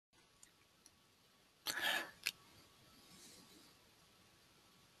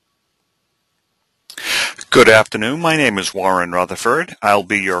Good afternoon. My name is Warren Rutherford. I'll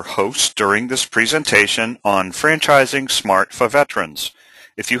be your host during this presentation on Franchising Smart for Veterans.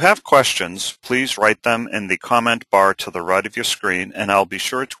 If you have questions, please write them in the comment bar to the right of your screen, and I'll be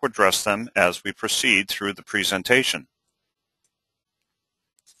sure to address them as we proceed through the presentation.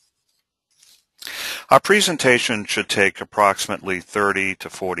 Our presentation should take approximately 30 to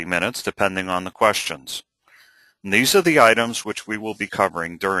 40 minutes, depending on the questions. And these are the items which we will be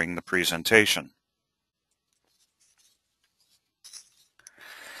covering during the presentation.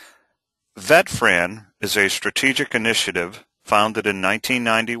 VetFran is a strategic initiative founded in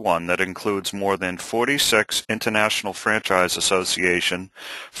 1991 that includes more than 46 International Franchise Association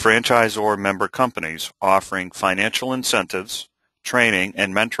franchisor member companies offering financial incentives, training,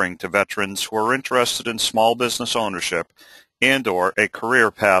 and mentoring to veterans who are interested in small business ownership and/or a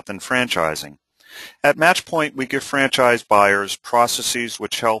career path in franchising. At MatchPoint, we give franchise buyers processes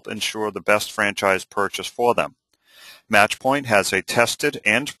which help ensure the best franchise purchase for them. MatchPoint has a tested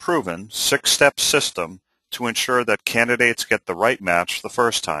and proven 6-step system to ensure that candidates get the right match the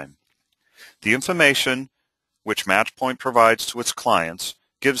first time. The information which MatchPoint provides to its clients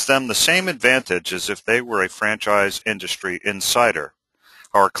gives them the same advantage as if they were a franchise industry insider.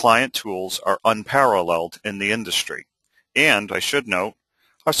 Our client tools are unparalleled in the industry. And, I should note,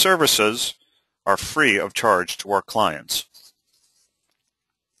 our services are free of charge to our clients.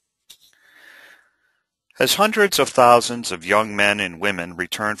 As hundreds of thousands of young men and women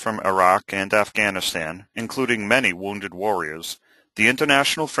return from Iraq and Afghanistan, including many wounded warriors, the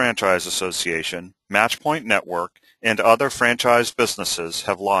International Franchise Association, MatchPoint Network, and other franchise businesses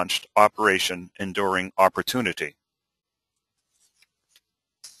have launched Operation Enduring Opportunity.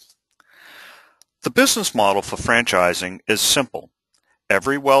 The business model for franchising is simple.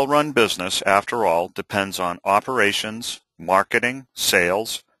 Every well-run business, after all, depends on operations, marketing,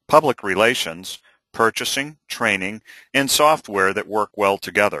 sales, public relations, purchasing, training, and software that work well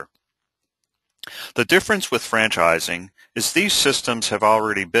together. The difference with franchising is these systems have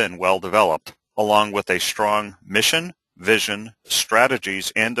already been well developed, along with a strong mission, vision,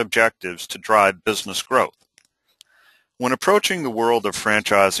 strategies, and objectives to drive business growth. When approaching the world of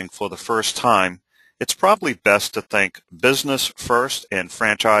franchising for the first time, it's probably best to think business first and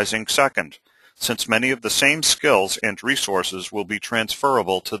franchising second, since many of the same skills and resources will be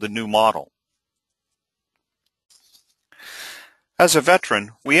transferable to the new model. As a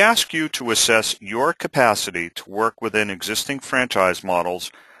veteran, we ask you to assess your capacity to work within existing franchise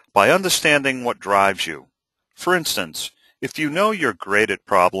models by understanding what drives you. For instance, if you know you're great at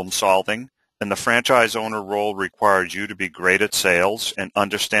problem solving and the franchise owner role requires you to be great at sales and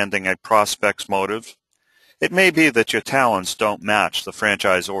understanding a prospect's motives, it may be that your talents don't match the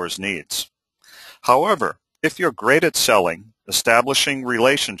franchisor's needs. However, if you're great at selling, establishing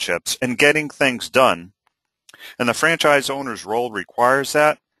relationships, and getting things done, and the franchise owner's role requires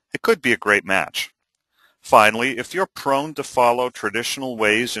that, it could be a great match. Finally, if you're prone to follow traditional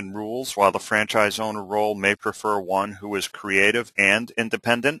ways and rules while the franchise owner role may prefer one who is creative and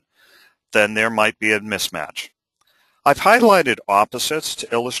independent, then there might be a mismatch. I've highlighted opposites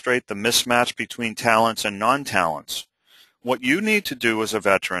to illustrate the mismatch between talents and non-talents. What you need to do as a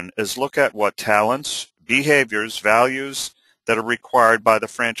veteran is look at what talents, behaviors, values that are required by the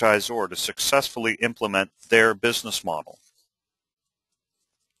franchisor to successfully implement their business model.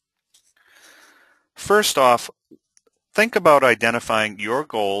 First off, think about identifying your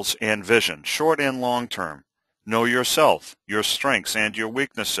goals and vision, short and long term. Know yourself, your strengths and your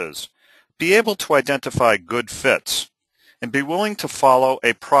weaknesses. Be able to identify good fits, and be willing to follow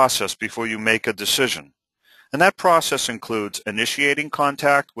a process before you make a decision. And that process includes initiating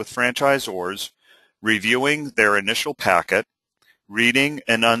contact with franchisors, reviewing their initial packet, reading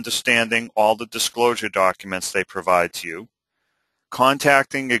and understanding all the disclosure documents they provide to you,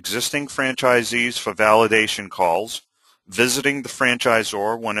 contacting existing franchisees for validation calls, visiting the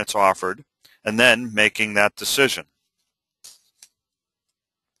franchisor when it's offered, and then making that decision.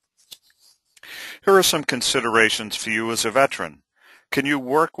 Here are some considerations for you as a veteran. Can you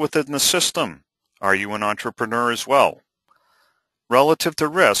work within the system? Are you an entrepreneur as well? Relative to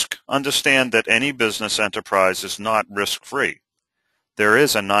risk, understand that any business enterprise is not risk-free. There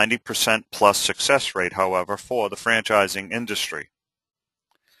is a 90% plus success rate, however, for the franchising industry.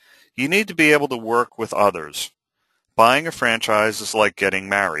 You need to be able to work with others. Buying a franchise is like getting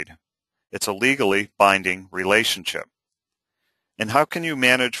married. It's a legally binding relationship. And how can you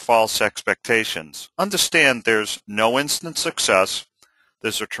manage false expectations? Understand there's no instant success.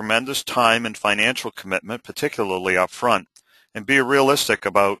 There's a tremendous time and financial commitment, particularly up front, and be realistic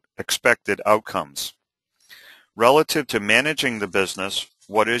about expected outcomes. Relative to managing the business,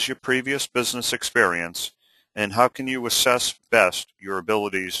 what is your previous business experience, And how can you assess best your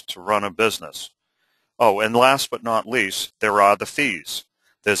abilities to run a business? Oh, and last but not least, there are the fees.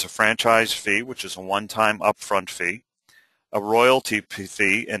 There's a franchise fee, which is a one-time upfront fee, a royalty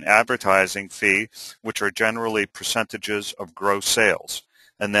fee, and advertising fee, which are generally percentages of gross sales.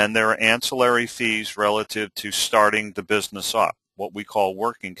 And then there are ancillary fees relative to starting the business up, what we call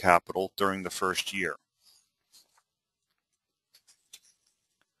working capital during the first year.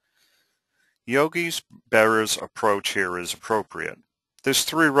 Yogi Berra's approach here is appropriate. There's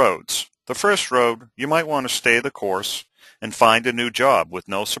 3 roads. The first road, you might want to stay the course and find a new job with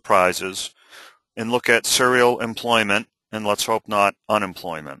no surprises and look at serial employment and let's hope not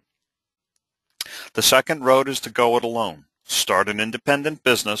unemployment. The second road is to go it alone. Start an independent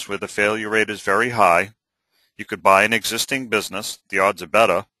business where the failure rate is very high. You could buy an existing business. The odds are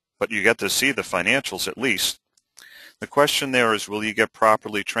better, but you get to see the financials at least. The question there is, will you get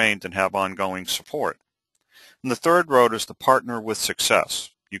properly trained and have ongoing support? And the third road is to partner with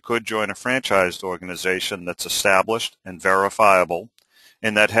success. You could join a franchised organization that's established and verifiable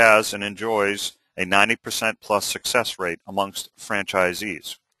and that has and enjoys a 90% plus success rate amongst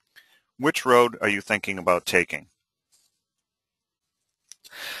franchisees. Which road are you thinking about taking?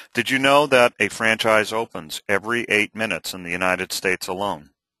 Did you know that a franchise opens every 8 minutes in the United States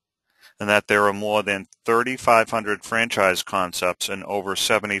alone? And that there are more than 3,500 franchise concepts in over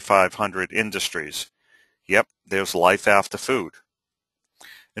 7,500 industries. Yep, there's life after food.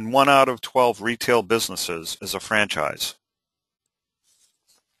 And 1 out of 12 retail businesses is a franchise.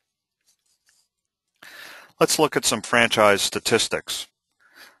 Let's look at some franchise statistics.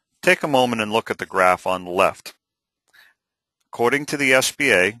 Take a moment and look at the graph on the left. According to the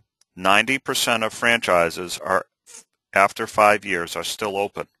SBA, 90% of franchises are after 5 years are still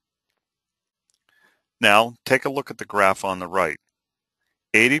open. Now, take a look at the graph on the right.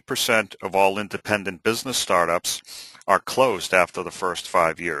 80% of all independent business startups are closed after the first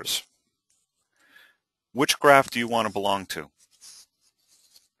 5 years. Which graph do you want to belong to?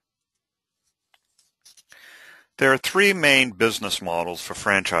 There are 3 main business models for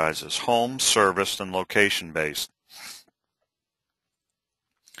franchises: home, service, and location-based.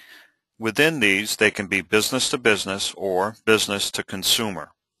 Within these, they can be business to business or business to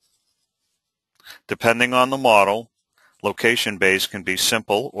consumer. Depending on the model, location-based can be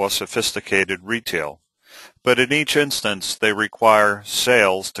simple or sophisticated retail, but in each instance they require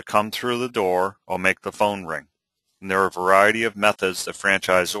sales to come through the door or make the phone ring. And there are a variety of methods that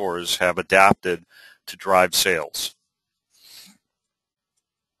franchisors have adapted to drive sales.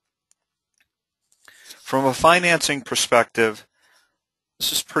 From a financing perspective,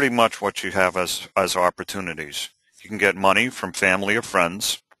 this is pretty much what you have as opportunities. You can get money from family or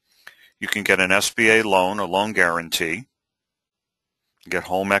friends. You can get an SBA loan or loan guarantee, get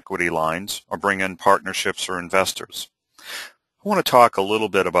home equity lines, or bring in partnerships or investors. I want to talk a little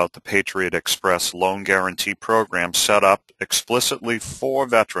bit about the Patriot Express loan guarantee program set up explicitly for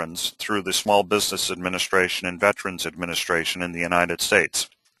veterans through the Small Business Administration and Veterans Administration in the United States.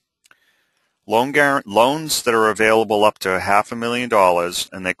 Loans that are available up to $500,000,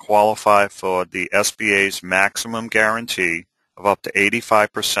 and they qualify for the SBA's maximum guarantee of up to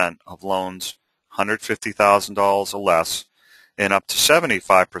 85% of loans $150,000 or less, and up to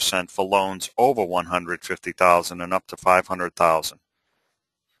 75% for loans over $150,000 and up to $500,000.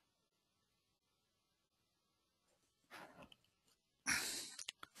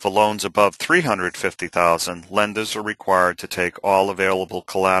 For loans above $350,000, lenders are required to take all available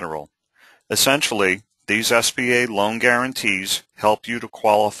collateral. Essentially, these SBA loan guarantees help you to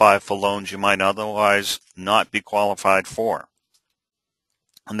qualify for loans you might otherwise not be qualified for.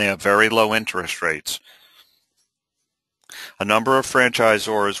 And they have very low interest rates. A number of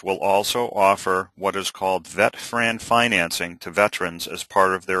franchisors will also offer what is called VetFran financing to veterans as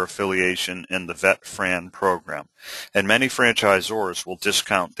part of their affiliation in the VetFran program. And many franchisors will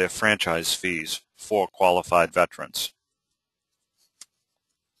discount their franchise fees for qualified veterans.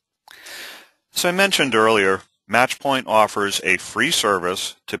 As I mentioned earlier, MatchPoint offers a free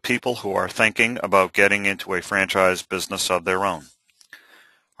service to people who are thinking about getting into a franchise business of their own.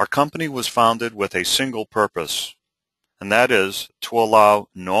 Our company was founded with a single purpose, and that is to allow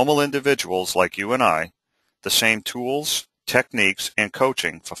normal individuals like you and I the same tools, techniques, and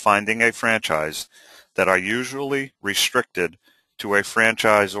coaching for finding a franchise that are usually restricted to a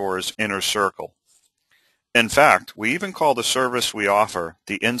franchisor's inner circle. In fact, we even call the service we offer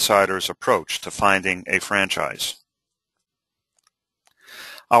the insider's approach to finding a franchise.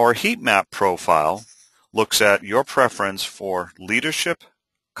 Our heat map profile looks at your preference for leadership,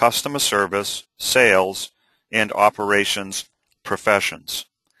 customer service, sales, and operations professions.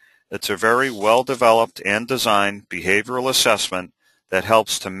 It's a very well-developed and designed behavioral assessment that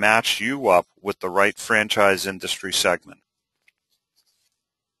helps to match you up with the right franchise industry segment.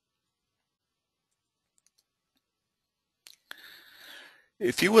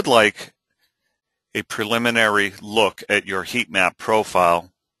 If you would like a preliminary look at your heat map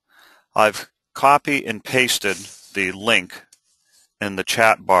profile, I've copy and pasted the link in the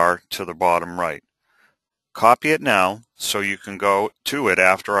chat bar to the bottom right. Copy it now so you can go to it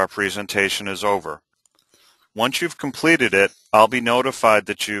after our presentation is over. Once you've completed it, I'll be notified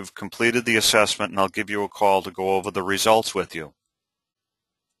that you've completed the assessment and I'll give you a call to go over the results with you.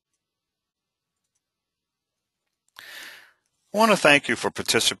 I want to thank you for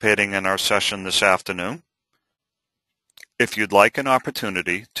participating in our session this afternoon. If you'd like an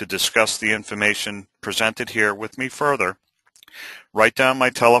opportunity to discuss the information presented here with me further, write down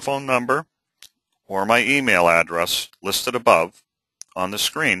my telephone number or my email address listed above on the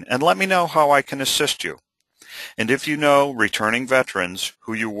screen and let me know how I can assist you. And if you know returning veterans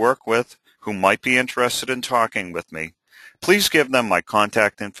who you work with who might be interested in talking with me, please give them my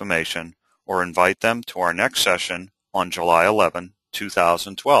contact information or invite them to our next session on July 11,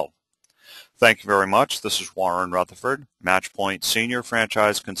 2012. Thank you very much. This is Warren Rutherford, MatchPoint Senior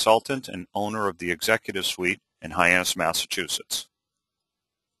Franchise Consultant and owner of the Executive Suite in Hyannis, Massachusetts.